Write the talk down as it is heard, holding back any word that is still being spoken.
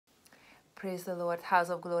Praise the Lord, House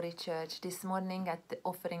of Glory Church. This morning at the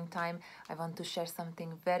offering time, I want to share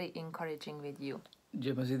something very encouraging with you.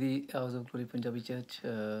 जय मसीदी house of glory Punjabi church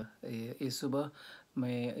इस सुबह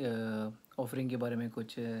मैं offering के बारे में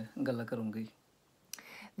कुछ गल्ला करूँगी.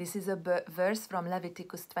 This is a verse from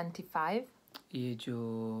Leviticus 25. ये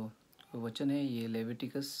जो वचन है ये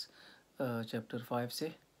लेविटिकस चैप्टर 5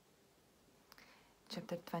 से.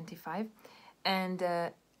 Chapter 25. And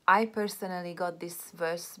I personally got this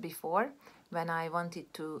verse before when I wanted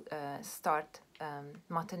to start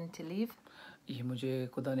maternity leave. ये मुझे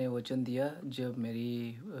खुदा ने वचन दिया जब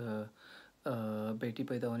मेरी बेटी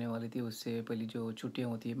पैदा होने वाली थी. उससे पहले जो छुट्टियाँ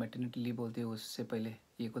होती है मैटरनिटी लीव बोलते हैं, उससे पहले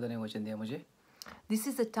ये खुदा ने वचन दिया मुझे. This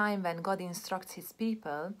is a time when God instructs his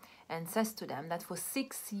people and says to them that for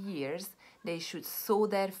 6 years they should sow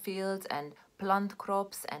their fields and plant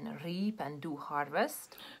crops and reap and do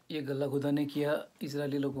harvest. ये गल्ला खुदा ने किया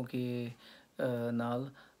इजरायली लोगों के नाल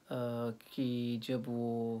कि जब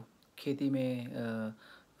वो खेती में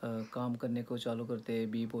काम करने को चालू करते हैं,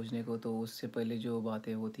 बी बोझने को, तो उससे पहले जो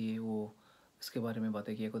बातें होती है वो इसके बारे में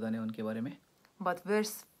बातें किया खुदा ने उनके बारे में. But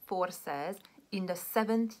verse 4 says, in the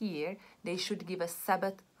 7th year they should give a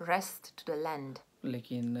Sabbath rest to the land.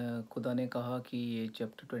 लेकिन खुदा ने कहा कि ये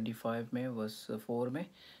चैप्टर 25 में वर्स 4 में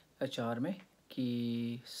 4 में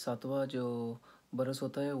कि 7वां जो बरस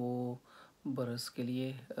होता है वो बरस के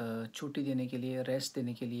लिए छुट्टी देने के लिए, रेस्ट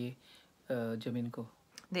देने के लिए ज़मीन को.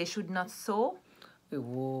 They should not sow.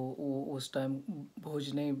 वो उस टाइम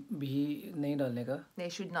भोजने भी नहीं डालने का. They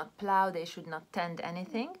should not plow. They should not tend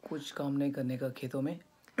anything. कुछ काम नहीं करने का खेतों में.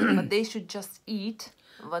 But they should just eat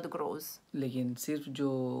what grows. लेकिन सिर्फ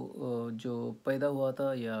जो पैदा हुआ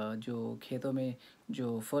था या जो खेतों में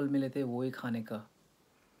जो फल मिले थे वो ही खाने का.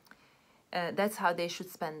 That's how they should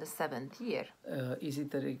spend the 7th year. इसी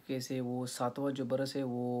तरीके से वो 7वां जो बरस है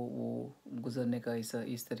वो गुजरने का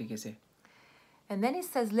इस तरीके से. And then it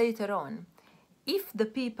says later on, if the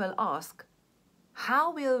people ask,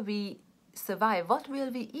 how will we survive? What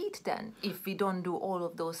will we eat then if we don't do all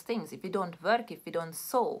of those things? If we don't work, if we don't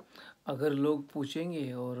sow? अगर लोग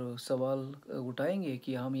पूछेंगे और सवाल उठाएंगे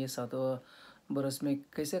कि हम ये 7वां बरस में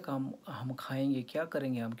कैसे काम हम खाएंगे, क्या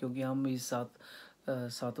करेंगे हम, क्योंकि हम इस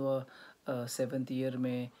 7वां 7th ईयर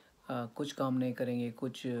में कुछ काम नहीं करेंगे,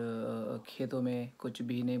 कुछ खेतों में कुछ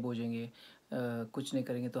भी नहीं बोझेंगे, कुछ नहीं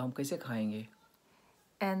करेंगे, तो हम कैसे खाएंगे.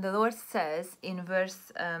 And the Lord says in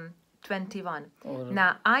verse 21,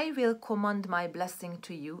 now I will command my blessing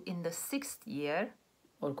to you in the 6th year.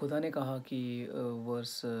 और खुदा ने कहा कि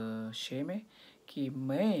वर्स 6 में कि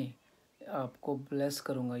मैं आपको ब्लेस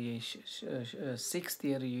करूँगा ये 6th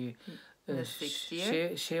ईयर,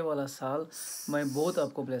 ये 6 वाला साल मैं बहुत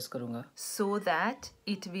आपको ब्लेस करूँगा. So that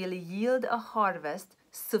it will yield a harvest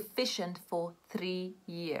sufficient for 3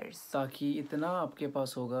 years. ताकि इतना आपके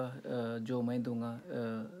पास होगा जो मैं दूंगा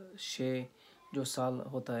 6 जो साल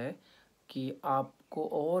होता है कि आपको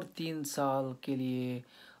और 3 साल के लिए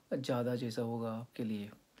ज़्यादा जैसा होगा आपके लिए.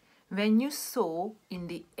 When you sow in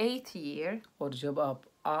the 8th year, और जब आप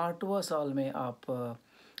 8वां साल में आप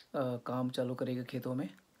काम चालू करेंगे खेतों में,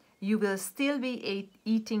 you will still be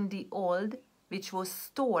eating the old which was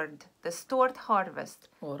stored, the stored harvest,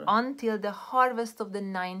 until the harvest of the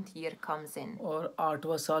 9th year comes in. और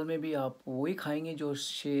 8वां साल में भी आप वही खाएंगे जो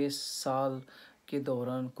 6 साल के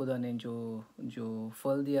दौरान खुदा ने जो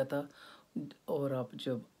फल दिया था. और आप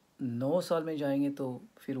जब 9 साल में जाएंगे तो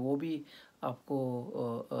फिर वो भी आपको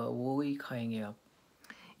वो ही खाएंगे आप.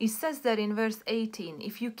 It says there in verse 18,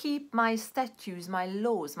 if you keep my statutes, my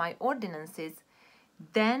laws, my ordinances,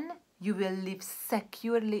 then you will live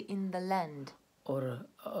securely in the land. और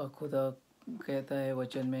खुदा कहता है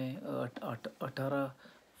वचन में 18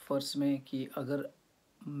 वर्ष में कि अगर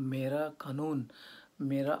मेरा कानून,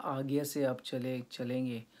 मेरा आज्ञा से आप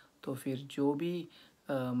चलेंगे तो फिर जो भी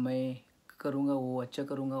मैं करूँगा वो अच्छा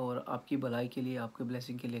करूँगा और आपकी भलाई के लिए, आपके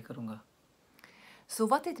ब्लेसिंग के लिए करूँगा. So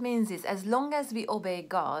what it means is, as long as we obey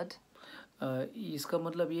God, इसका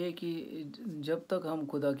मतलब ये है कि जब तक हम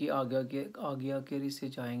खुदा की आज्ञाकारी से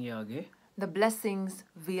जाएंगे आगे, the blessings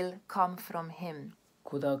will come from him.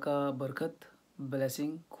 खुदा का बरकत,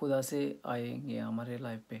 ब्लेसिंग खुदा से आएंगे हमारे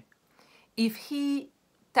लाइफ पे. If he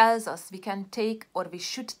tells us we can take or we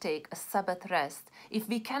should take a Sabbath rest, if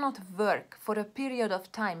we cannot work for a period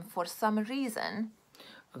of time for some reason,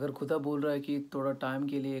 अगर खुदा बोल रहा है कि थोड़ा टाइम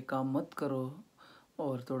के लिए काम मत करो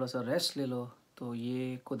और थोड़ा सा रेस्ट ले लो, तो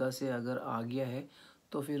ये खुदा से अगर आ गया है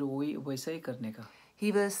तो फिर वही वैसा ही करने का.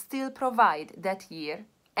 he will still provide that year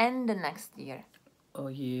and the next year.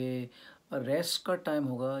 और ये रेस्ट का टाइम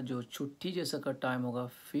होगा, जो छुट्टी जैसा का टाइम होगा,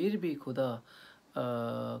 फिर भी खुदा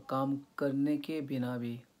काम करने के बिना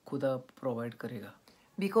भी खुदा प्रोवाइड करेगा.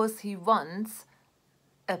 because He wants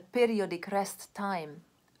a periodic rest time,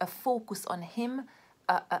 a focus on Him,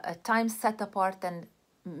 a time set apart and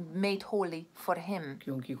made holy for Him.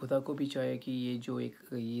 क्योंकि खुदा को भी चाहिए कि ये जो एक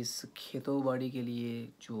इस खेतों बाड़ी के लिए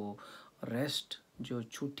जो रेस्ट जो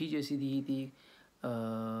छुट्टी जैसी दी थी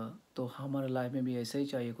तो हमारे लाइफ में भी ऐसा ही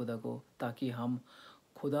चाहिए खुदा को, ताकि हम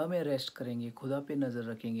खुदा में रेस्ट करेंगे, खुदा पे नज़र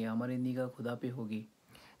रखेंगे, हमारी निगाह खुदा पे होगी.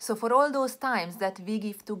 So for all those times that we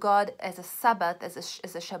give to God as a Sabbath,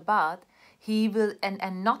 as a Shabbat, He will,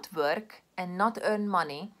 and not work and not earn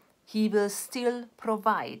money, He will still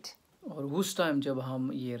provide. और उस टाइम जब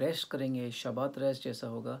हम ये रेस्ट करेंगे, शबात rest जैसा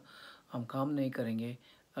होगा, हम काम नहीं करेंगे,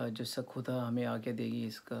 जैसा खुदा हमें आज्ञा देगी,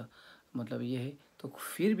 इसका मतलब ये है, तो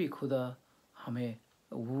फिर भी खुदा हमें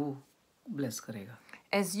वो ब्लेस करेगा.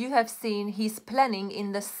 As you have seen, He's planning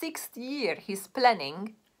in the 6th year, He's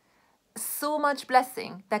planning so much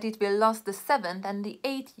blessing that it will last the 7th and the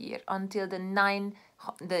 8th year until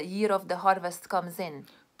the year of the harvest comes in.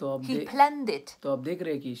 तो अब He planned it. तो अब देख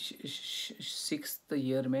रहे हैं कि 6th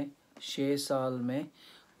year में 6 साल में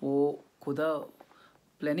वो खुदा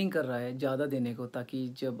प्लानिंग कर रहा है ज़्यादा देने को, ताकि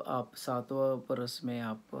जब आप 7वां बरस में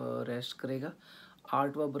आप रेस्ट करेगा,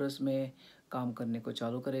 8वां बरस में काम करने को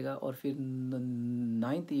चालू करेगा, और फिर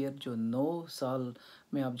 9th ईयर जो 9 साल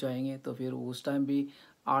में आप जाएंगे, तो फिर उस टाइम भी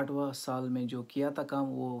 8वां साल में जो किया था काम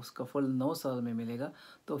वो उसका फल 9 साल में मिलेगा.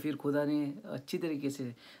 तो फिर खुदा ने अच्छी तरीके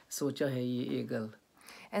से सोचा है ये गल.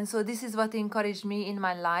 And so this is what encouraged me in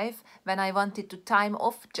my life when I wanted to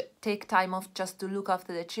take time off just to look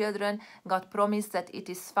after the children. God promised that it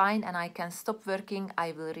is fine and I can stop working.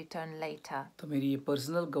 I will return later. तो मेरी ये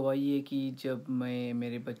personal गवाही है कि जब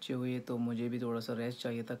मेरे बच्चे हुए तो मुझे भी थोड़ा सा रेस्ट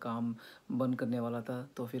चाहिए था, काम बंद करने वाला था,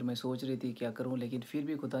 तो फिर मैं सोच रही थी क्या करूं, लेकिन फिर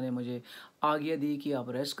भी खुदा ने मुझे आज्ञा दी कि आप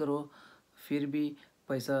रेस्ट करो, फिर भी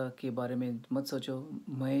पैसा के बारे में मत सोचो,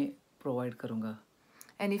 मैं प्रोवाइड करूंगा.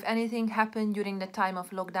 And if anything happened during the time of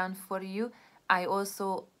lockdown for you, I also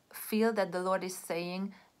feel that the Lord is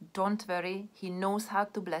saying, don't worry, He knows how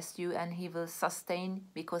to bless you and He will sustain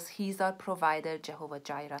because He's our provider, Jehovah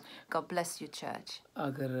Jireh. God bless you, church.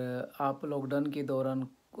 अगर आप lockdown के दौरान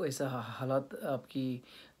ऐसा हालात आपकी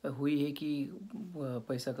हुई है कि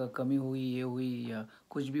पैसा का कमी हुई, ये हुई या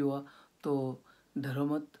कुछ भी हुआ, तो डरो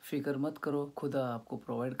मत, फिक्र मत करो, खुदा आपको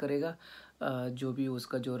प्रोवाइड करेगा. जो भी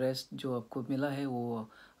उसका जो रेस्ट जो आपको मिला है वो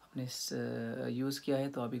आपने यूज़ किया है,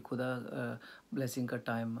 तो अभी खुदा ब्लेसिंग का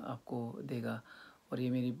टाइम आपको देगा. और ये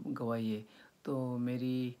मेरी गवाही है. तो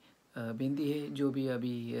मेरी विनती है, जो भी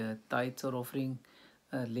अभी टाइट्स और ऑफरिंग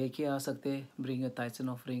लेके आ सकते, bring a tights and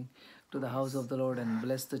offering to the house of the Lord and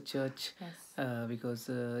bless the church. Yes. Because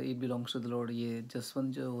it belongs to the Lord. ये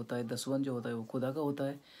दसवन जो होता है, दसवन जो होता है वो खुदा का होता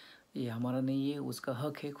है, ये हमारा नहीं है, उसका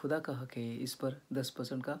हक है, खुदा का हक है इस पर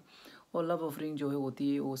 10% का. और लव ऑफरिंग जो है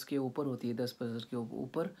होती है वो उसके ऊपर होती है, 10% के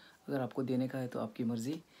ऊपर. अगर आपको देने का है तो आपकी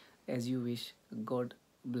मर्जी, as you wish. God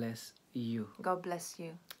bless you. God bless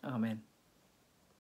you. आमीन.